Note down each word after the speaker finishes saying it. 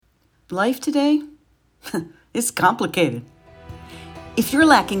Life today is complicated. If you're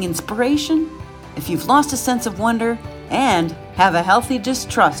lacking inspiration, if you've lost a sense of wonder, and have a healthy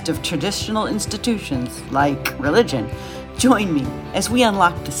distrust of traditional institutions like religion, join me as we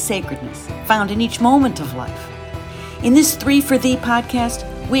unlock the sacredness found in each moment of life. In this 3 for Thee podcast,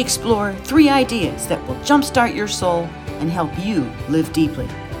 we explore 3 ideas that will jumpstart your soul and help you live deeply.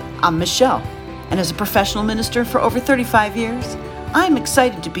 I'm Michelle, and as a professional minister for over 35 years, I'm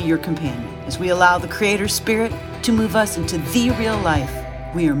excited to be your companion as we allow the Creator's Spirit to move us into the real life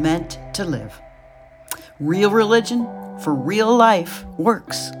we are meant to live. Real religion for real life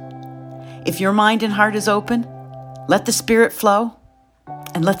works. If your mind and heart is open, let the Spirit flow,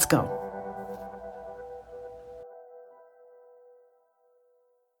 and let's go.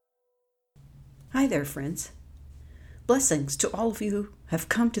 Hi there, friends. Blessings to all of you who have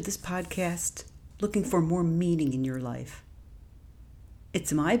come to this podcast looking for more meaning in your life.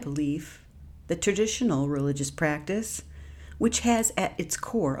 It's my belief that traditional religious practice, which has at its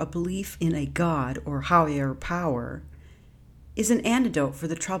core a belief in a God or higher power, is an antidote for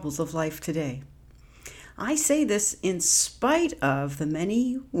the troubles of life today. I say this in spite of the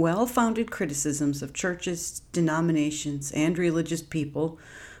many well-founded criticisms of churches, denominations, and religious people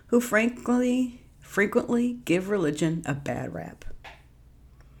who frequently give religion a bad rap.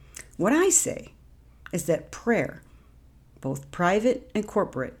 What I say is that prayer, both private and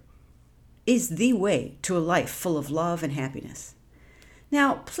corporate, is the way to a life full of love and happiness.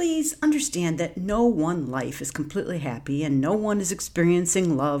 Now, please understand that no one life is completely happy and no one is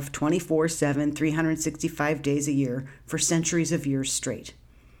experiencing love 24/7, 365 days a year for centuries of years straight.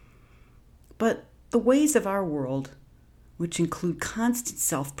 But the ways of our world, which include constant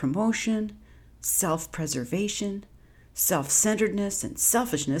self-promotion, self-preservation, self-centeredness, and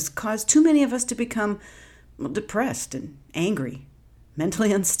selfishness, cause too many of us to become depressed and angry,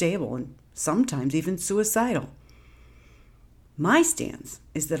 mentally unstable, and sometimes even suicidal. My stance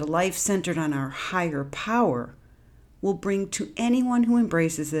is that a life centered on our higher power will bring to anyone who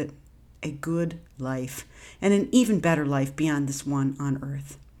embraces it a good life and an even better life beyond this one on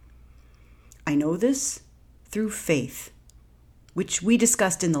earth. I know this through faith, which we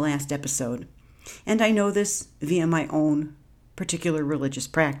discussed in the last episode, and I know this via my own particular religious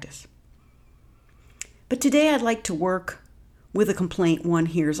practice. But today I'd like to work with a complaint one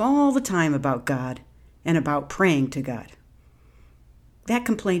hears all the time about God and about praying to God. That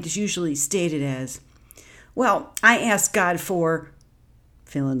complaint is usually stated as, well, I asked God for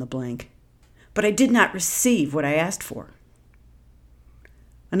fill in the blank, but I did not receive what I asked for.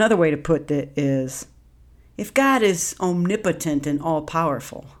 Another way to put it is, if God is omnipotent and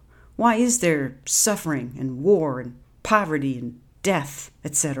all-powerful, why is there suffering and war and poverty and death,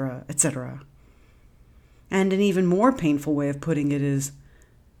 etc., etc.? And an even more painful way of putting it is,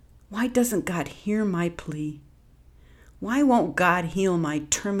 why doesn't God hear my plea? Why won't God heal my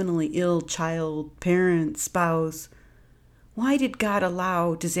terminally ill child, parent, spouse? Why did God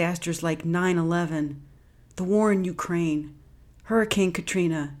allow disasters like 9/11, the war in Ukraine, Hurricane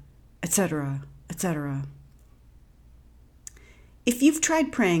Katrina, etc., etc.? If you've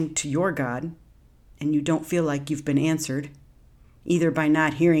tried praying to your God and you don't feel like you've been answered, either by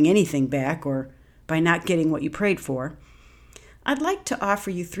not hearing anything back or by not getting what you prayed for, I'd like to offer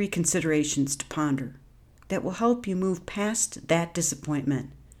you 3 considerations to ponder that will help you move past that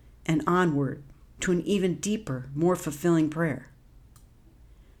disappointment and onward to an even deeper, more fulfilling prayer.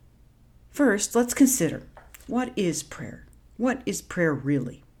 First, let's consider, what is prayer? What is prayer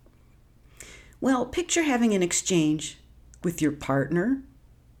really? Well, picture having an exchange with your partner,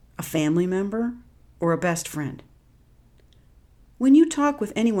 a family member, or a best friend. When you talk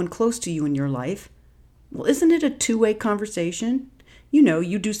with anyone close to you in your life, well, isn't it a 2-way conversation? You know,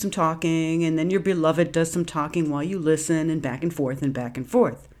 you do some talking, and then your beloved does some talking while you listen, and back and forth and back and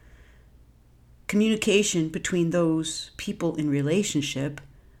forth. Communication between those people in relationship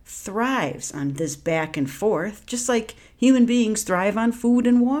thrives on this back and forth, just like human beings thrive on food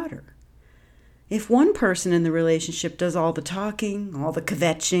and water. If one person in the relationship does all the talking, all the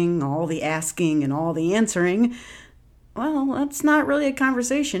kvetching, all the asking, and all the answering, well, that's not really a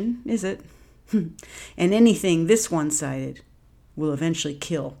conversation, is it? And anything this one-sided will eventually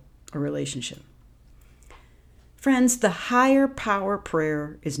kill a relationship. Friends, the higher power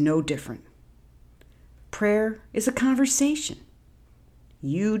prayer is no different. Prayer is a conversation.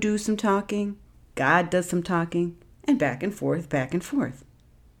 You do some talking, God does some talking, and back and forth, back and forth.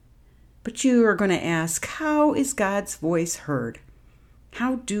 But you are going to ask, how is God's voice heard?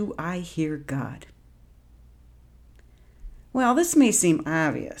 How do I hear God? Well, this may seem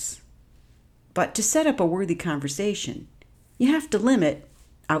obvious, but to set up a worthy conversation, you have to limit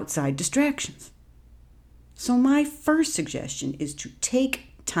outside distractions. So my first suggestion is to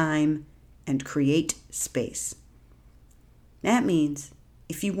take time and create space. That means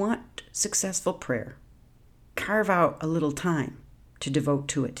if you want successful prayer, carve out a little time to devote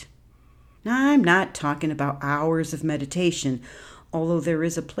to it. Now, I'm not talking about hours of meditation, although there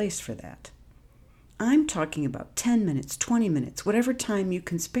is a place for that. I'm talking about 10 minutes, 20 minutes, whatever time you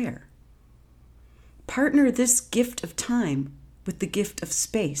can spare. Partner this gift of time with the gift of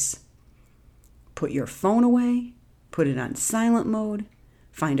space. Put your phone away, put it on silent mode,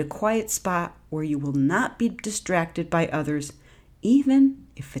 find a quiet spot where you will not be distracted by others, even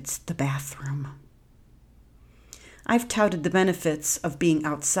if it's the bathroom. I've touted the benefits of being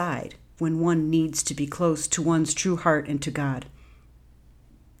outside when one needs to be close to one's true heart and to God.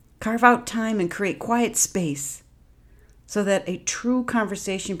 Carve out time and create quiet space so that a true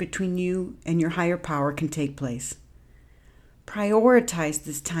conversation between you and your higher power can take place. Prioritize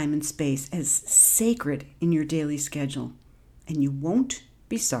this time and space as sacred in your daily schedule, and you won't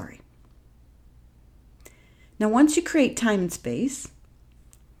be sorry. Now, once you create time and space,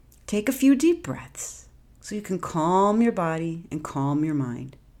 take a few deep breaths so you can calm your body and calm your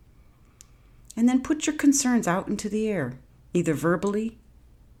mind. And then put your concerns out into the air, either verbally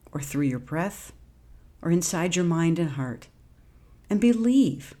or through your breath or inside your mind and heart. And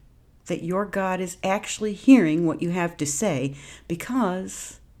believe that your God is actually hearing what you have to say,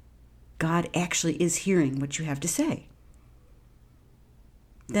 because God actually is hearing what you have to say.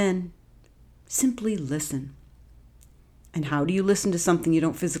 Then simply listen. And how do you listen to something you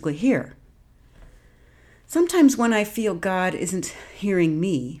don't physically hear? Sometimes when I feel God isn't hearing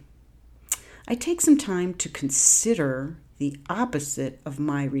me, I take some time to consider the opposite of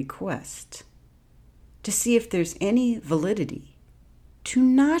my request, to see if there's any validity to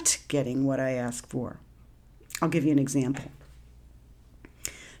not getting what I ask for. I'll give you an example.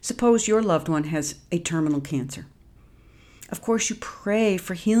 Suppose your loved one has a terminal cancer. Of course, you pray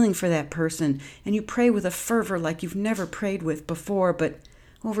for healing for that person, and you pray with a fervor like you've never prayed with before, but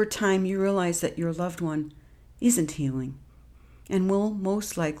over time you realize that your loved one isn't healing and will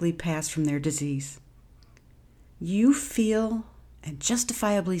most likely pass from their disease. You feel, and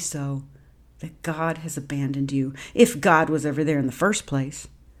justifiably so, that God has abandoned you, if God was ever there in the first place.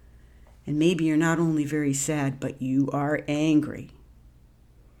 And maybe you're not only very sad, but you are angry.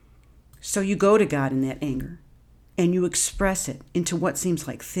 So you go to God in that anger, and you express it into what seems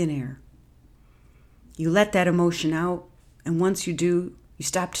like thin air. You let that emotion out, and once you do, you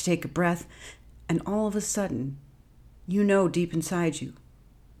stop to take a breath, and all of a sudden, you know deep inside you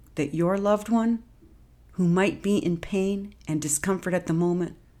that your loved one, who might be in pain and discomfort at the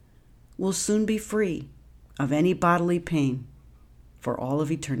moment, will soon be free of any bodily pain for all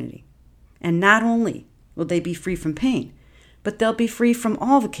of eternity. And not only will they be free from pain, but they'll be free from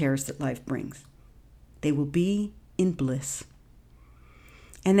all the cares that life brings. They will be in bliss.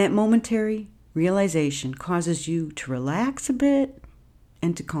 And that momentary realization causes you to relax a bit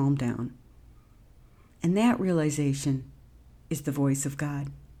and to calm down. And that realization is the voice of God,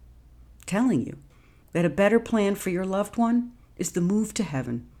 telling you that a better plan for your loved one is the move to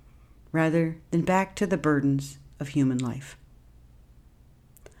heaven rather than back to the burdens of human life.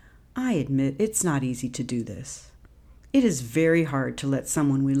 I admit it's not easy to do this. It is very hard to let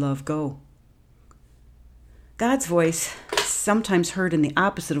someone we love go. God's voice, sometimes heard in the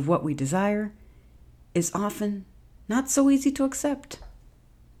opposite of what we desire, is often not so easy to accept.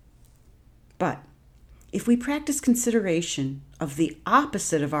 But if we practice consideration of the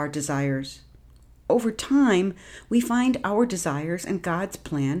opposite of our desires, over time we find our desires and God's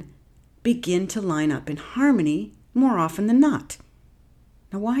plan begin to line up in harmony more often than not.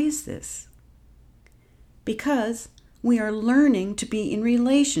 Now, why is this? Because we are learning to be in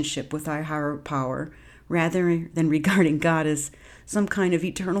relationship with our higher power rather than regarding God as some kind of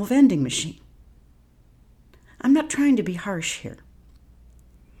eternal vending machine. I'm not trying to be harsh here.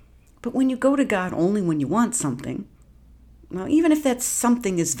 But when you go to God only when you want something, well, even if that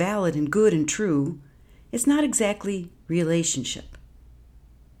something is valid and good and true, it's not exactly relationship.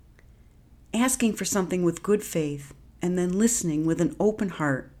 Asking for something with good faith and then listening with an open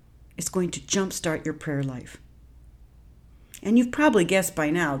heart is going to jumpstart your prayer life. And you've probably guessed by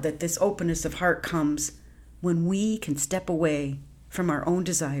now that this openness of heart comes when we can step away from our own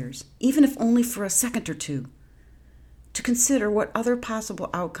desires, even if only for a second or two, to consider what other possible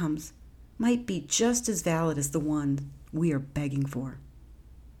outcomes might be just as valid as the one we are begging for.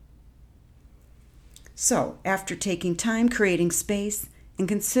 So, after taking time, creating space, and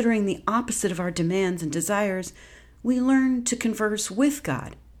considering the opposite of our demands and desires, we learn to converse with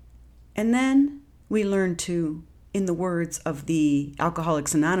God. And then we learn to in the words of the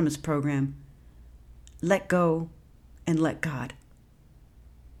Alcoholics Anonymous program, let go and let God.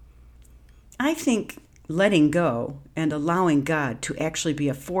 I think letting go and allowing God to actually be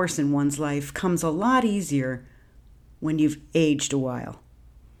a force in one's life comes a lot easier when you've aged a while.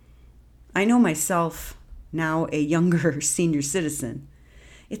 I know myself, now a younger senior citizen,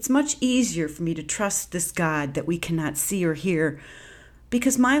 it's much easier for me to trust this God that we cannot see or hear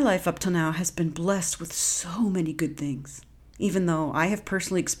because my life up till now has been blessed with so many good things, even though I have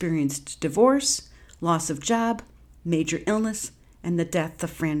personally experienced divorce, loss of job, major illness, and the death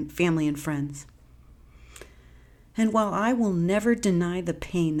of family and friends. And while I will never deny the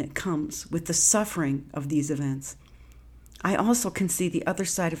pain that comes with the suffering of these events, I also can see the other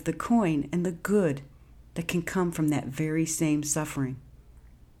side of the coin and the good that can come from that very same suffering.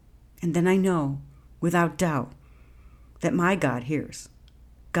 And then I know, without doubt, that my God hears,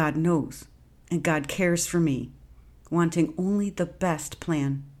 God knows, and God cares for me, wanting only the best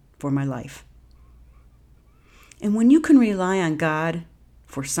plan for my life. And when you can rely on God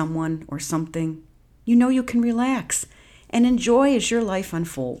for someone or something, you know you can relax and enjoy as your life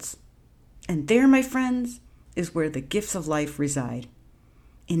unfolds. And there, my friends, is where the gifts of life reside.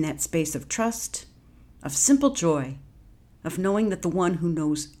 In that space of trust, of simple joy, of knowing that the one who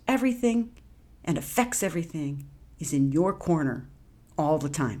knows everything and affects everything is in your corner all the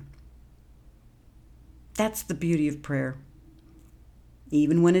time. That's the beauty of prayer,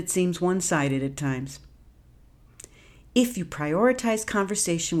 even when it seems one-sided at times. If you prioritize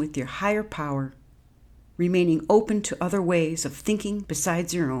conversation with your higher power, remaining open to other ways of thinking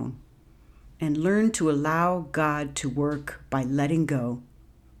besides your own, and learn to allow God to work by letting go,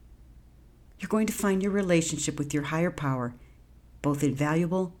 you're going to find your relationship with your higher power both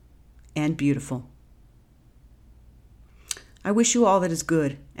invaluable and beautiful. I wish you all that is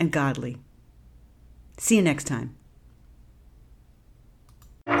good and godly. See you next time.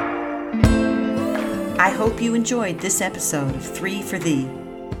 I hope you enjoyed this episode of 3 for Thee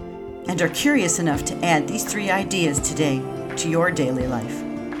and are curious enough to add these 3 ideas today to your daily life.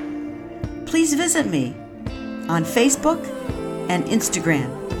 Please visit me on Facebook and Instagram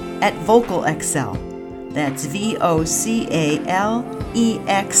at VocalExcel. That's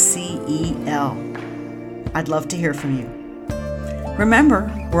VocalExcel. I'd love to hear from you.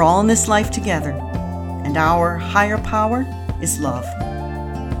 Remember, we're all in this life together, and our higher power is love.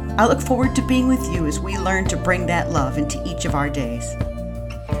 I look forward to being with you as we learn to bring that love into each of our days.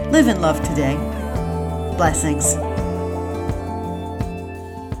 Live in love today. Blessings.